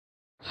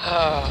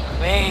Oh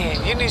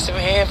man, you need some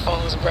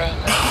headphones, bro.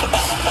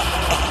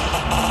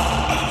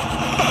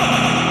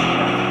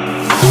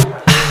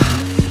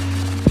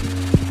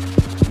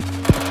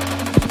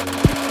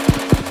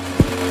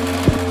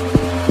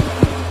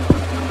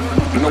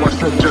 You know I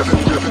said Jeff.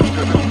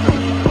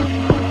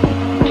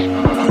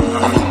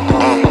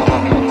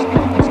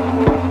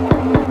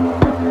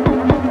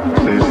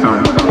 Say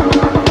son.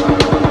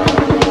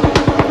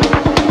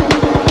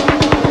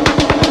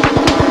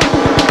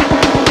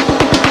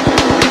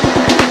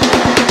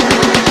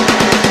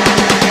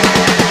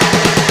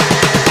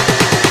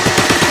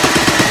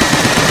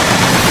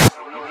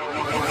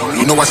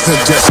 You know I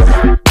said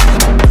Jeff.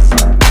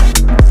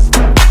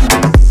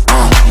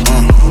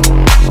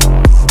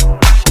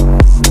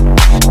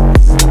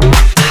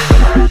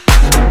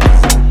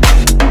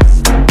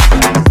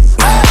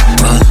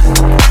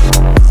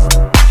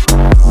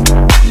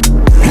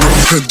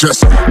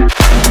 Just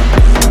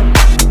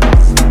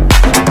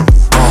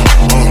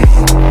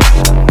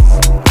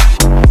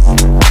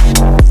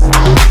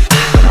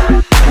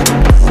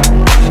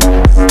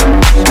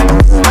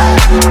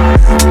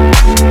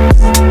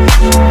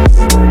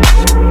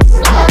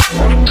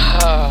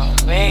Oh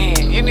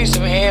man, you need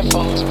some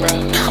headphones, bro.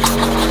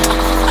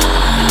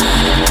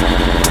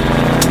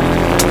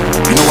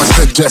 you know I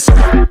said just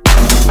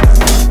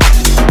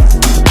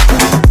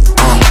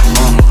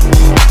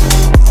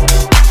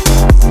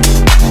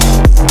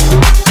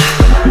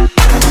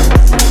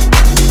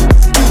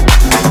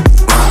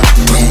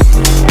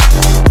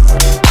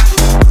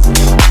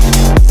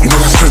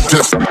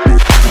just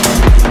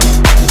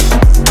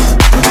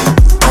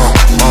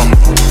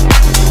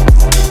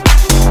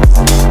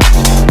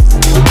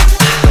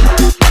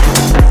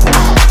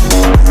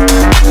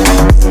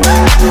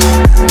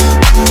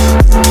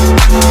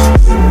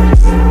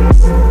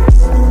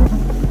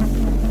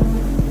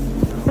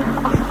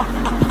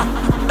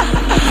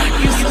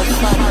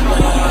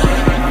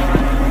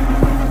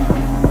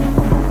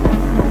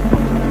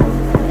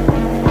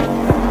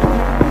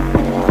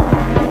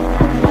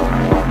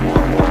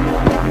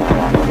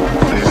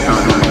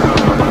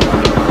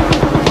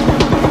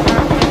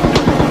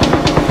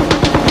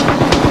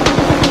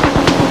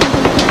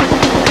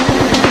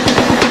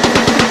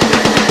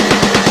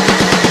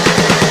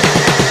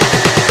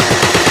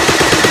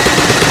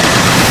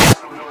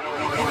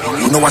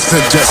you know I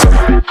said just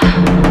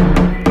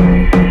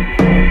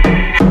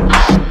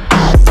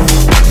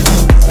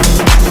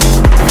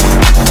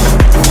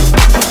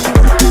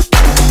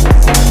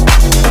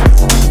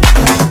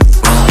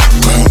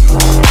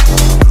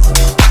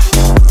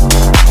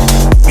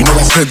you know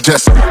I said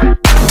just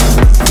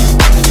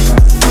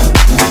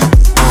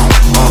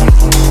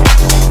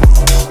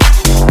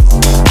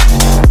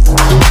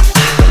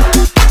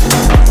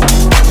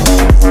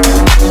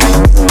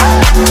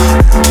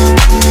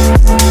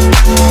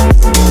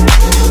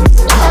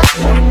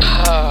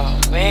Oh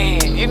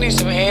man, you need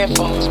some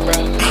headphones,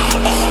 bro.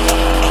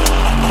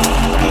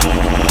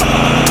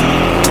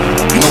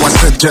 you know I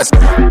said just you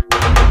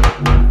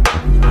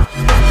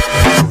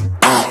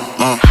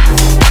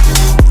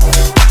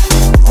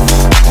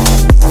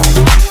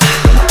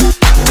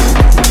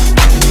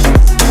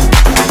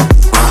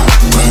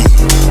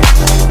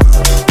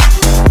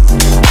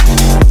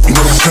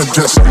know I said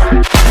just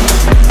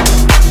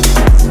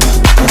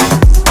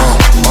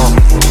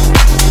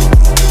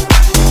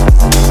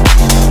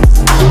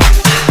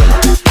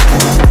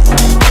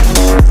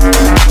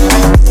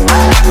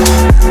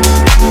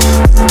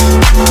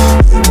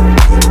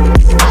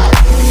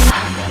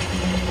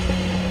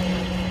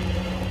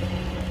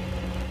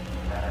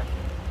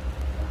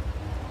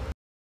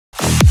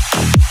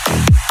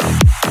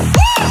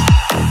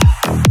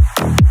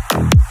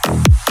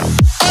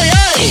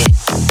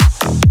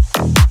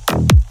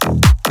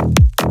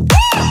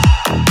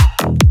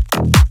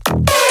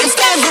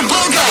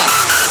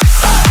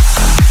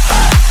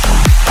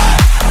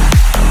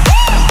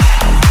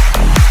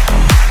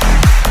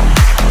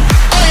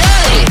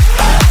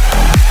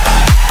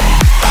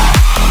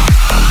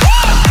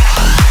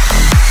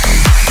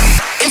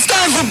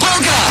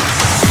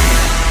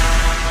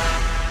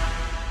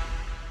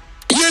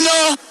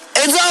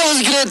It's always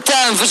a good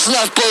time for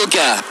Slav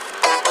Polka.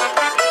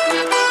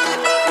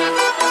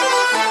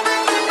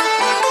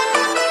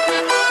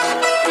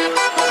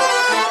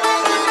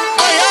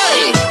 Oi,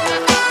 oi!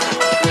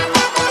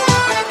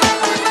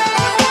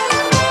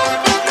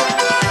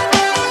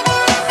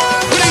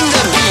 Bring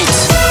the beat.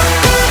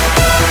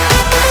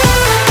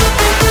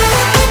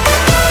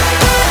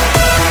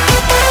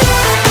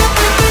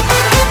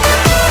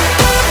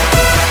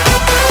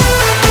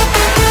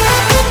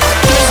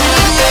 There's a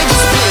little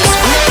ladies' place,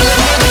 more than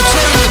never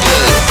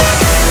trainable.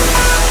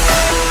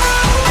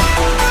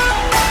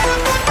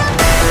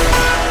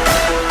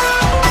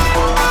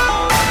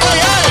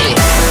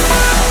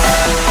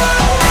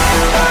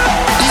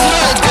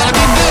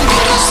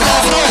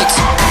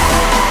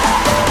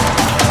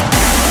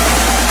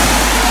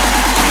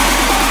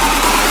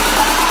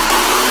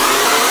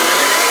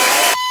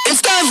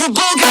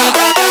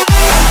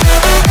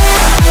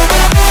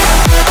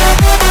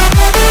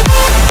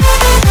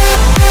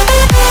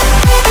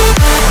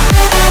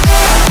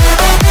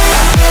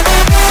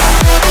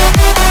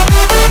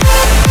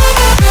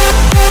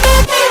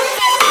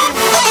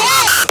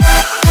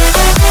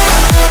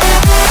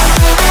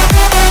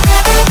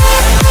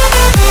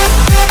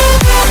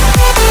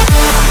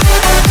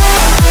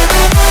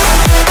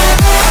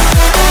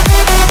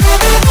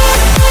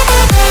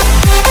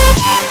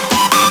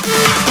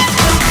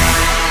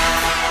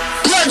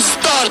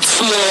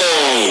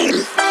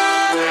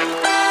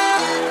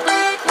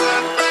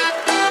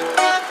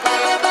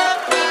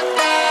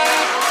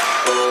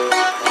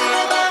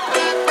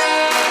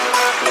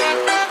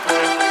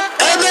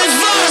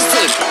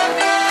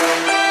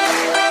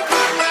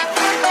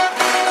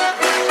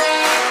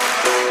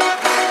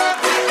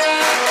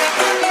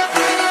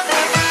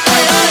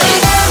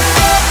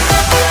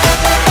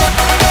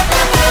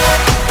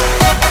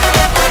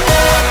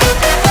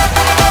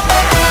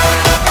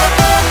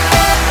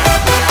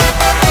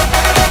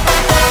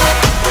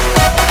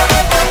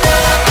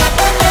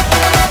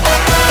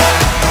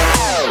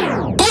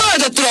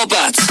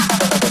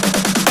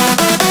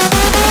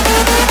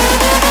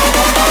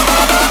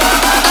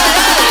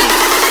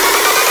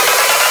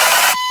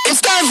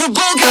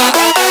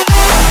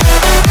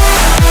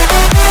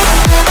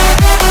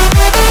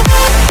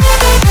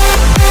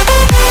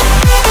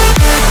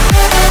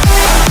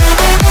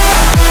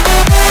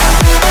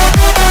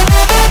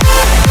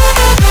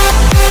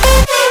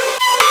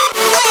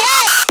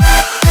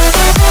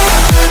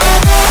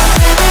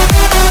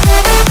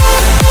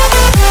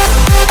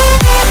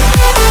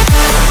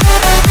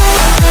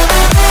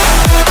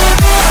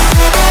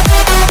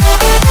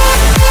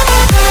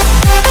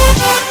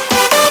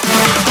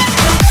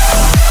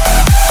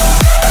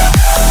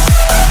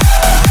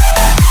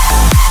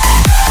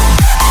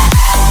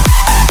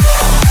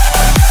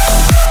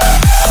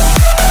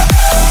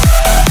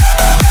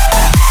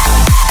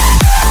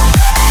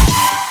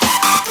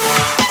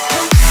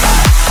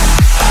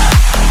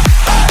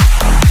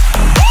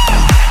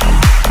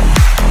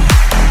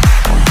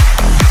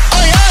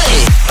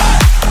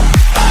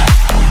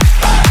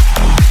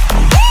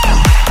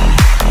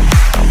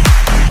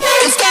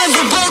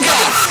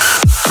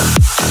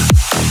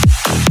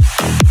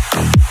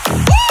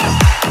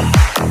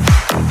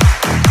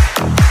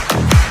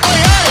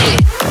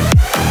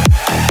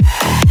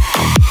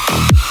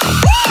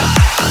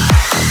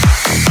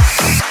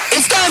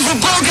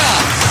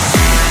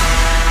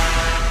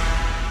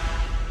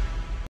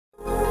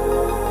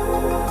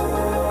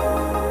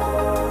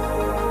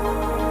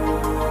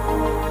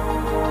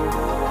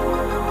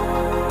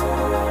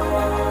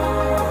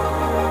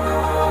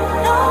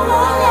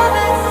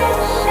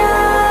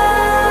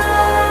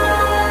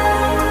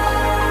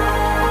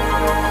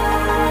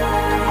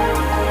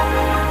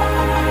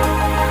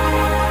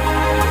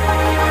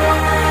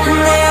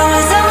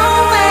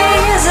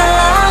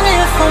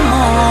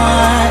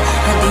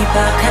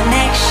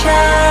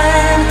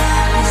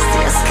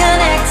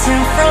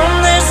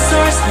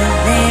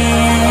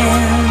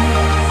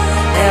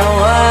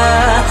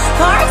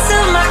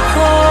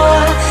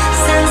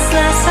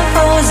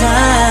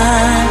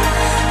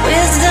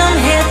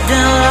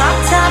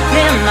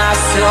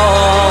 soul.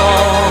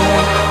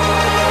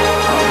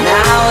 Oh,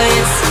 now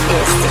it's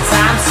the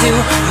time to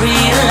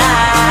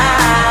realign,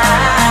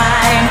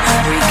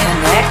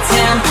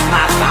 reconnecting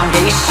my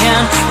foundation,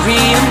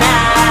 reunite.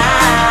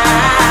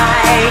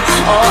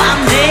 Oh,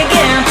 I'm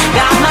digging,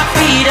 got my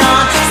feet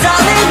on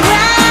solid ground.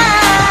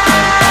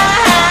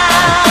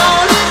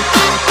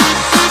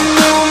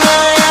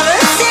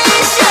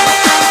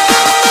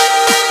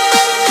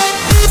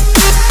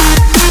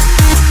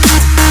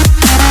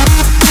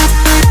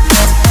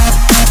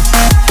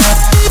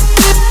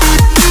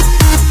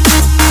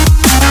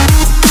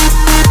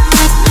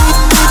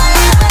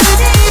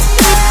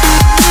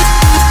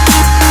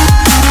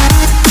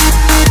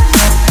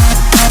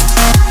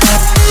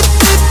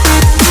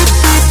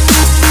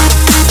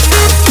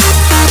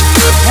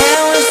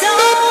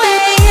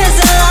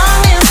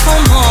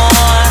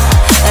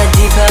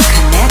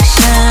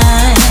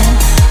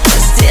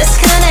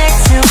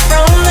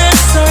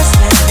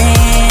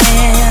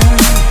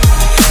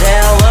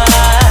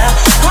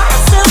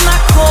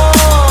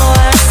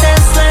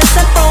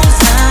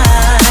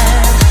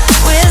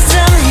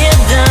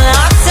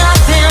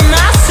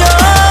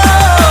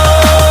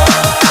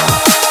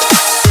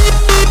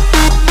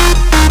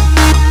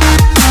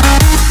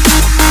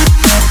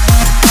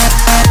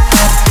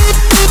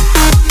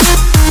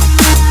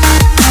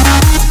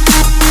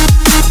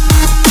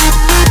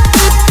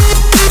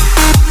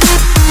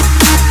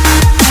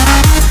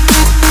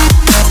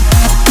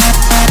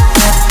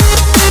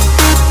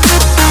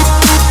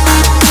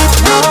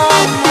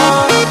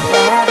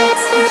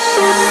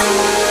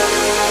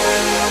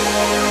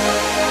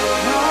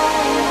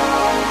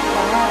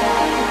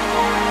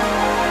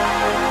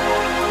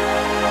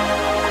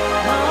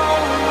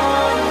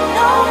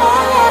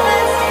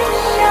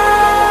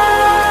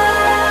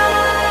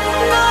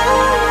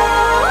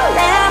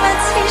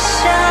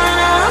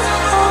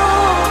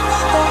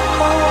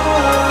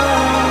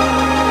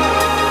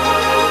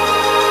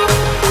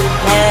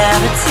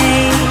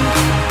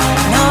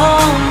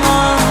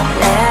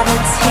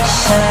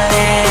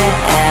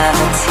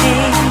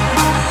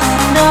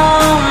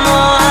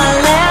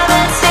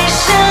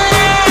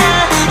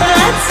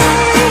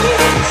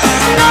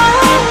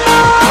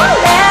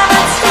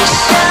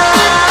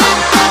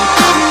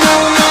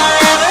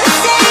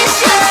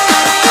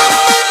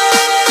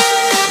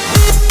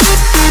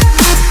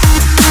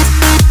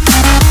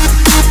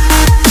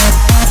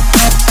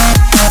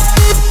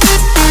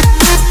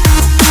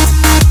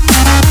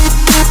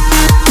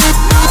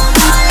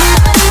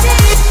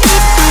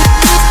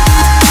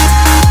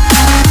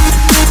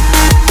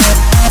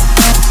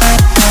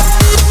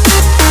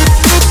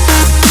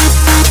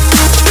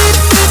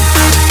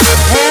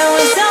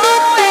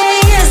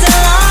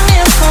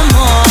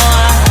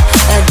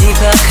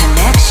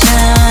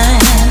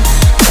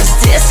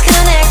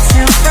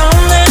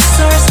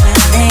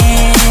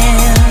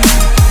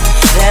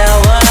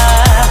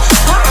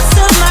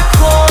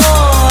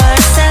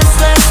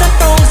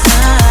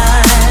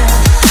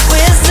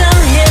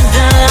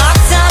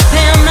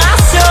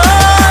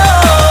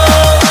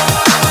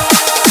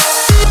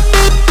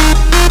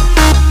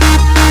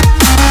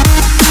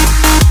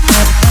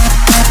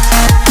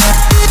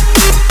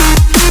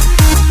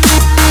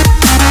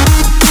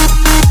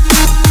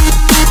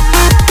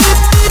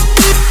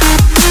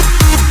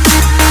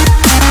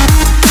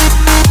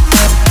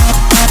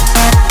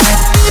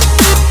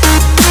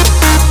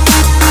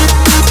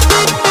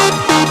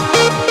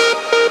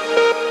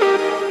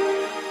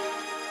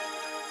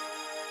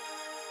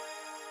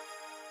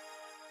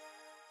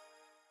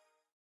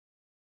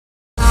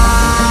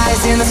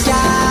 In the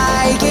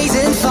sky,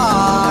 gazing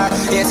far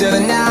into the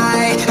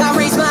night, I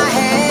raise my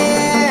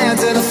hand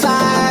to the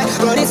fire,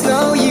 but it's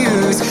no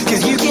use,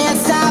 cause you can't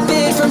stop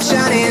it from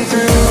shining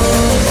through.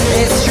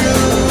 It's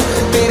true,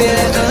 baby,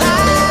 let the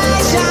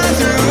light shine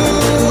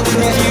through.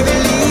 If you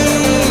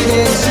believe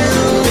it's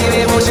true,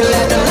 baby, won't you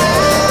let the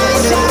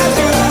light shine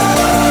through?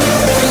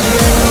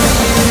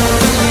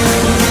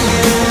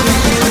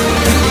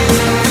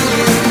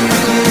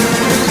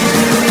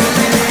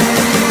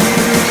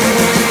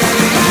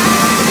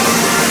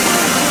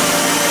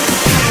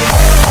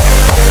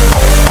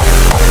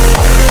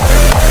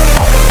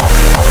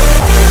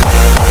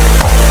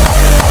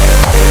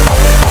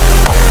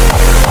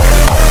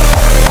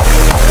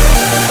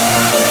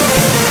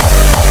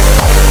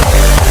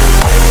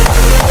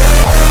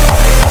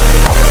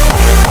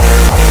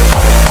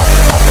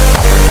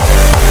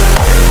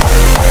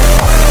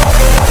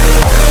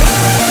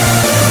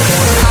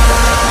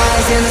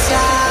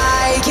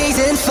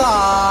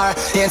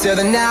 Into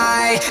the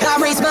night, I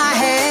raise my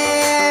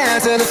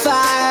hand to the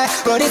fire,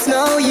 but it's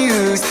no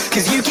use,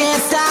 cause you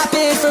can't stop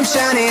it from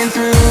shining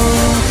through.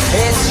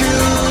 It's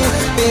true,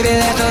 baby,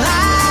 let the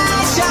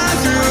light shine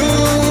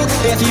through.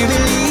 If you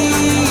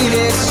believe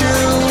it's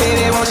true,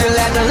 baby, won't you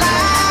let the